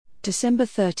December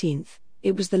 13th,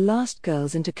 it was the last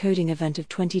Girls into Coding event of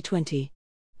 2020.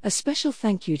 A special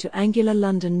thank you to Angular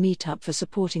London Meetup for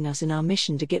supporting us in our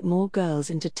mission to get more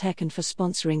girls into tech and for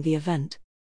sponsoring the event.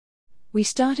 We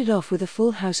started off with a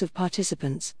full house of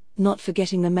participants, not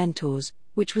forgetting the mentors,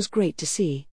 which was great to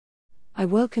see. I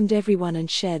welcomed everyone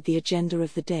and shared the agenda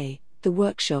of the day, the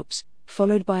workshops,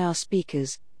 followed by our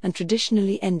speakers, and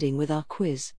traditionally ending with our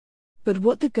quiz. But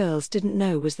what the girls didn't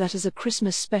know was that as a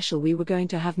Christmas special we were going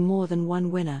to have more than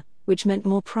one winner, which meant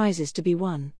more prizes to be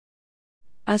won.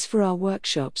 As for our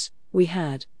workshops, we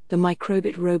had the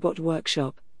Microbit Robot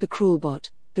Workshop, the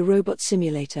Crawlbot, the Robot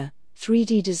Simulator,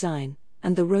 3D Design,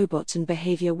 and the Robots and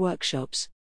Behavior Workshops.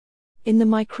 In the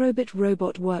Microbit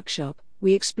Robot Workshop,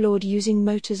 we explored using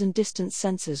motors and distance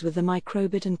sensors with the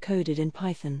Microbit and coded in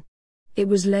Python. It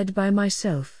was led by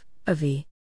myself, Avi.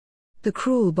 The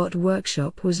Crawlbot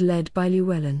Workshop was led by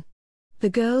Llewellyn. The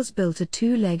girls built a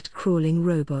two-legged crawling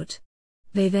robot.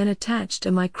 They then attached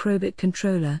a Microbit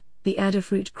controller, the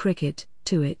Adafruit Cricket,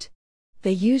 to it.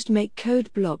 They used make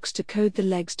code blocks to code the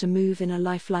legs to move in a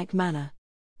lifelike manner.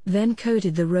 Then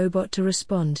coded the robot to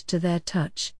respond to their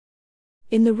touch.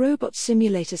 In the Robot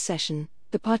Simulator session,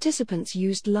 the participants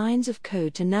used lines of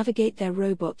code to navigate their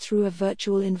robot through a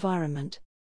virtual environment.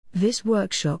 This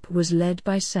workshop was led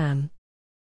by Sam.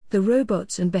 The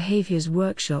Robots and Behaviors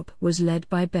Workshop was led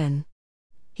by Ben.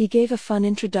 He gave a fun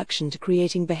introduction to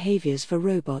creating behaviors for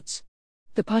robots.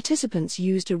 The participants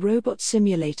used a robot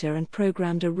simulator and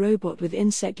programmed a robot with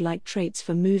insect-like traits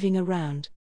for moving around.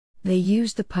 They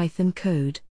used the Python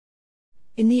code.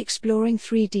 In the Exploring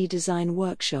 3D Design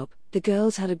workshop, the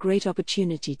girls had a great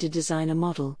opportunity to design a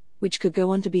model, which could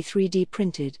go on to be 3D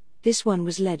printed. This one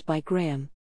was led by Graham.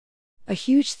 A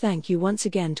huge thank you once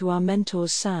again to our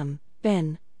mentors Sam,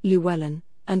 Ben, Llewellyn,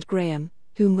 and Graham,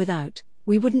 whom without,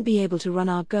 we wouldn't be able to run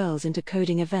our Girls into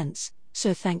Coding events,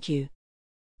 so thank you.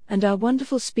 And our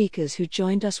wonderful speakers who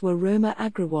joined us were Roma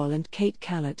Agrawal and Kate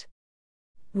Callett.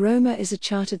 Roma is a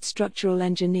chartered structural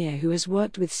engineer who has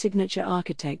worked with Signature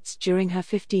Architects during her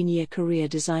 15-year career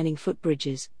designing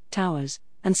footbridges, towers,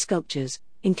 and sculptures,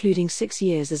 including 6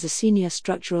 years as a senior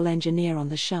structural engineer on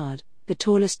the Shard, the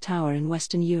tallest tower in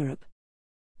Western Europe.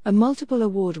 A multiple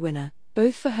award winner,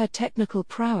 both for her technical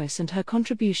prowess and her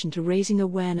contribution to raising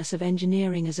awareness of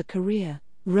engineering as a career,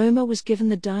 Roma was given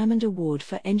the Diamond Award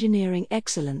for Engineering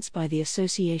Excellence by the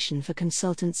Association for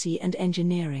Consultancy and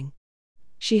Engineering.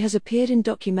 She has appeared in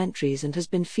documentaries and has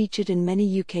been featured in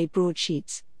many UK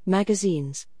broadsheets,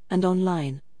 magazines, and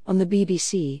online, on the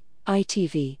BBC,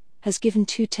 ITV, has given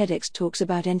 2 TEDx talks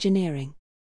about engineering.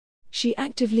 She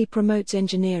actively promotes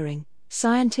engineering,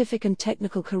 scientific and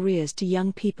technical careers to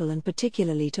young people and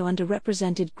particularly to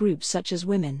underrepresented groups such as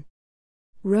women.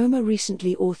 Roma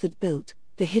recently authored Built,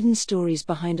 The Hidden Stories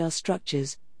Behind Our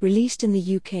Structures, released in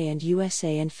the UK and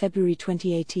USA in February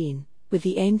 2018, with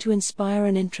the aim to inspire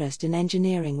an interest in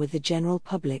engineering with the general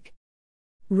public.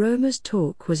 Roma's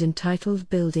talk was entitled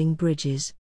Building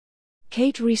Bridges.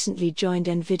 Kate recently joined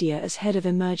NVIDIA as head of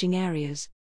emerging areas.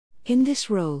 In this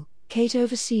role, Kate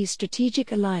oversees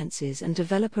strategic alliances and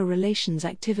developer relations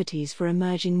activities for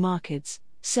emerging markets,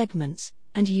 segments,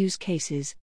 and use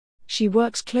cases. She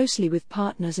works closely with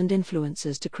partners and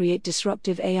influencers to create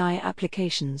disruptive AI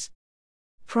applications.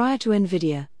 Prior to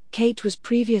NVIDIA, Kate was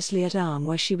previously at Arm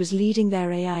where she was leading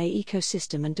their AI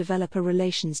ecosystem and developer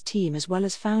relations team as well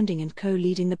as founding and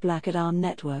co-leading the Black at Arm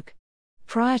network.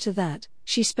 Prior to that,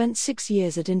 she spent 6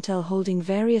 years at Intel holding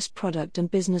various product and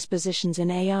business positions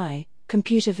in AI,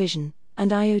 computer vision,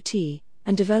 and IoT,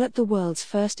 and developed the world's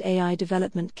first AI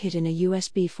development kit in a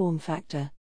USB form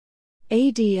factor.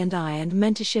 AD&I and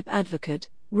mentorship advocate,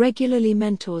 regularly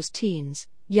mentors teens,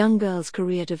 young girls'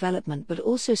 career development but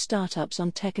also startups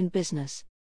on tech and business.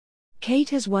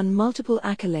 Kate has won multiple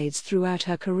accolades throughout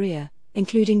her career,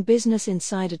 including Business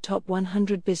Insider Top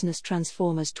 100 Business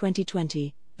Transformers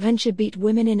 2020, VentureBeat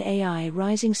Women in AI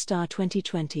Rising Star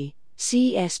 2020,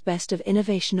 CES Best of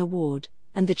Innovation Award,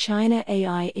 and the China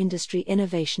AI Industry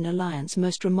Innovation Alliance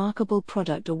Most Remarkable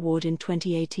Product Award in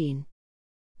 2018.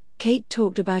 Kate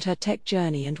talked about her tech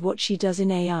journey and what she does in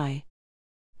AI.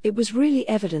 It was really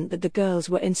evident that the girls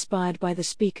were inspired by the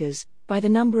speakers, by the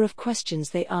number of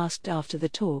questions they asked after the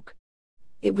talk.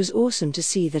 It was awesome to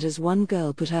see that as one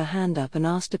girl put her hand up and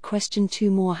asked a question, 2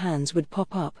 more hands would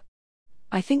pop up.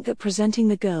 I think that presenting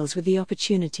the girls with the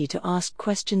opportunity to ask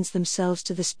questions themselves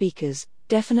to the speakers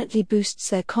definitely boosts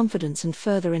their confidence and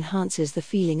further enhances the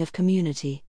feeling of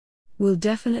community. We'll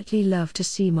definitely love to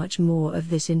see much more of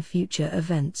this in future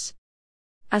events.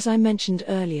 As I mentioned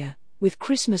earlier, with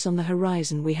Christmas on the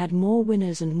horizon we had more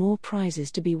winners and more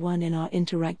prizes to be won in our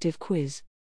interactive quiz.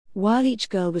 While each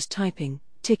girl was typing,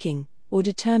 ticking, or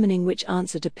determining which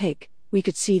answer to pick, we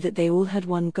could see that they all had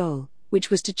one goal, which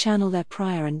was to channel their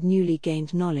prior and newly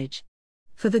gained knowledge.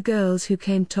 For the girls who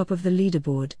came top of the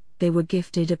leaderboard, they were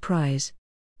gifted a prize.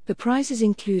 The prizes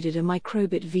included a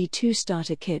Microbit V2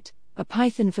 starter kit, a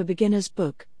Python for Beginners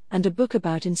book, and a book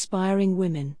about inspiring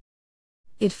women.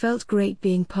 It felt great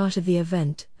being part of the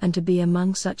event and to be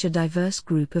among such a diverse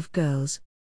group of girls.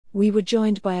 We were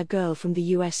joined by a girl from the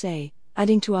USA,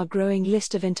 adding to our growing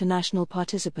list of international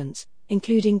participants,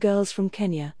 including girls from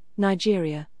Kenya,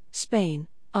 Nigeria, Spain,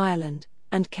 Ireland,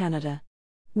 and Canada.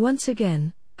 Once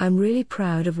again, I'm really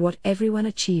proud of what everyone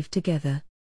achieved together.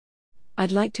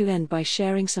 I'd like to end by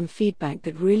sharing some feedback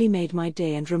that really made my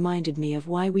day and reminded me of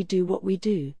why we do what we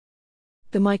do.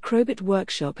 The Microbit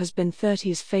workshop has been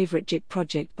 30's favorite JIC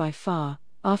project by far.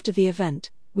 After the event,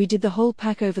 we did the whole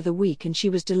pack over the week and she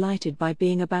was delighted by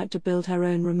being about to build her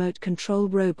own remote control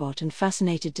robot and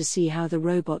fascinated to see how the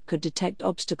robot could detect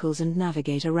obstacles and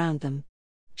navigate around them.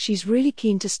 She's really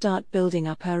keen to start building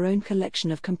up her own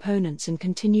collection of components and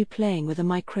continue playing with a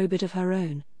Microbit of her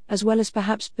own, as well as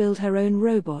perhaps build her own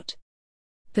robot.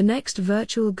 The next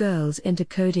Virtual Girls into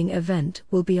Coding event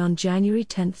will be on January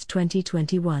 10,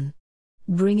 2021.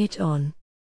 Bring it on.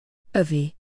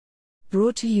 Avi.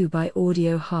 Brought to you by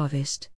Audio Harvest.